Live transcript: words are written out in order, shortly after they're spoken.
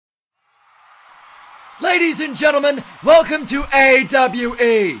Ladies and gentlemen, welcome to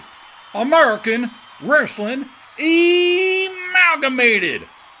AWE. American Wrestling Emalgamated.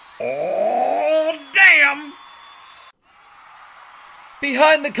 Oh, damn!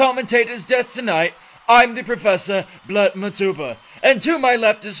 Behind the commentator's desk tonight, I'm the Professor Blet Matuba, and to my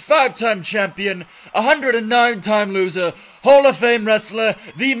left is 5-time champion, 109-time loser, Hall of Fame wrestler,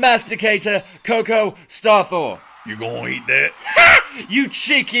 the Masticator, Coco Starthor. You gonna eat that? Ha! You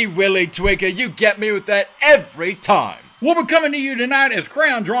cheeky Willy Twigger, you get me with that every time. We'll be coming to you tonight as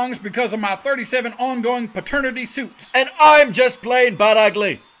crown drawings because of my 37 ongoing paternity suits. And I'm just plain butt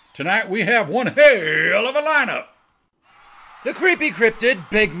ugly. Tonight we have one hell of a lineup. The creepy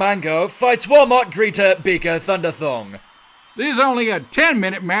cryptid Big Mango fights Walmart greeter Beaker Thunderthong. This is only a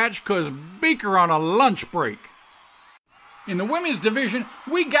 10-minute match because Beaker on a lunch break. In the women's division,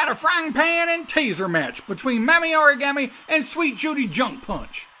 we got a frying pan and taser match between Mammy Origami and Sweet Judy Junk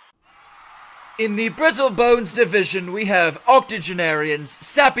Punch. In the Brittle Bones division, we have octogenarians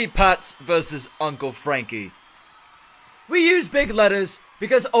Sappy Pats versus Uncle Frankie. We use big letters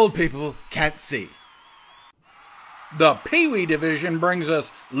because old people can't see. The Pee Wee division brings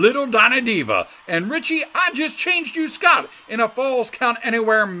us Little Donna Diva and Richie I Just Changed You Scott in a Falls Count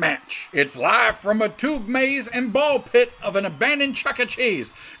Anywhere match. It's live from a tube maze and ball pit of an abandoned Chuck E.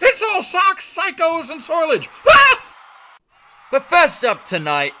 Cheese. It's all socks, psychos, and soilage. Ah! But first up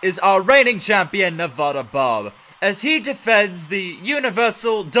tonight is our reigning champion Nevada Bob, as he defends the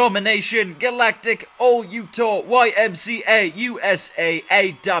Universal Domination Galactic All-Utah YMCA USA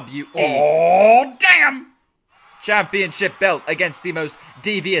AWE. Oh, damn! Championship belt against the most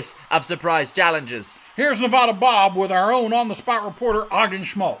devious of surprise challenges. Here's Nevada Bob with our own on-the-spot reporter, Ogden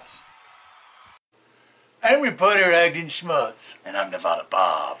Schmaltz. I'm reporter Ogden Schmaltz, and I'm Nevada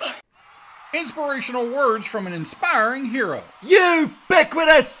Bob. Inspirational words from an inspiring hero.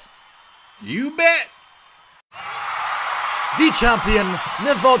 Ubiquitous! You bet! The champion,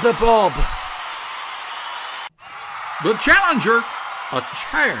 Nevada Bob. The challenger, a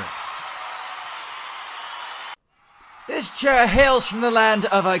chair. This chair hails from the land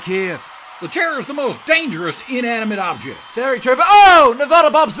of IKEA. The chair is the most dangerous inanimate object. Very true, but oh! Nevada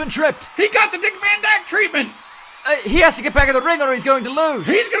Bob's been tripped! He got the Dick Van Dyke treatment! He has to get back in the ring or he's going to lose.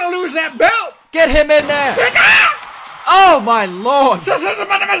 He's gonna lose that belt! Get him in there! Oh my lord!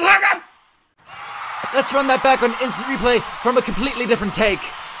 Let's run that back on instant replay from a completely different take.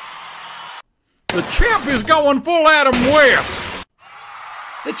 The champ is going full Adam West!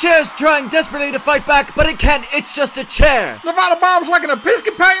 The chair's trying desperately to fight back, but it can't, it's just a chair. Nevada Bob's like an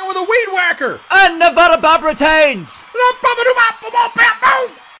Episcopalian with a weed whacker! And Nevada Bob retains!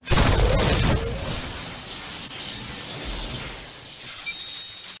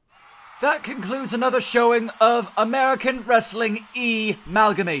 That concludes another showing of American Wrestling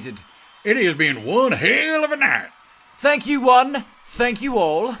Emalgamated. It has been one hell of a night. Thank you one, thank you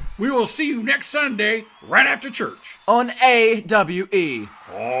all. We will see you next Sunday, right after church. On AWE.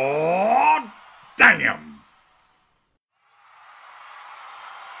 Oh!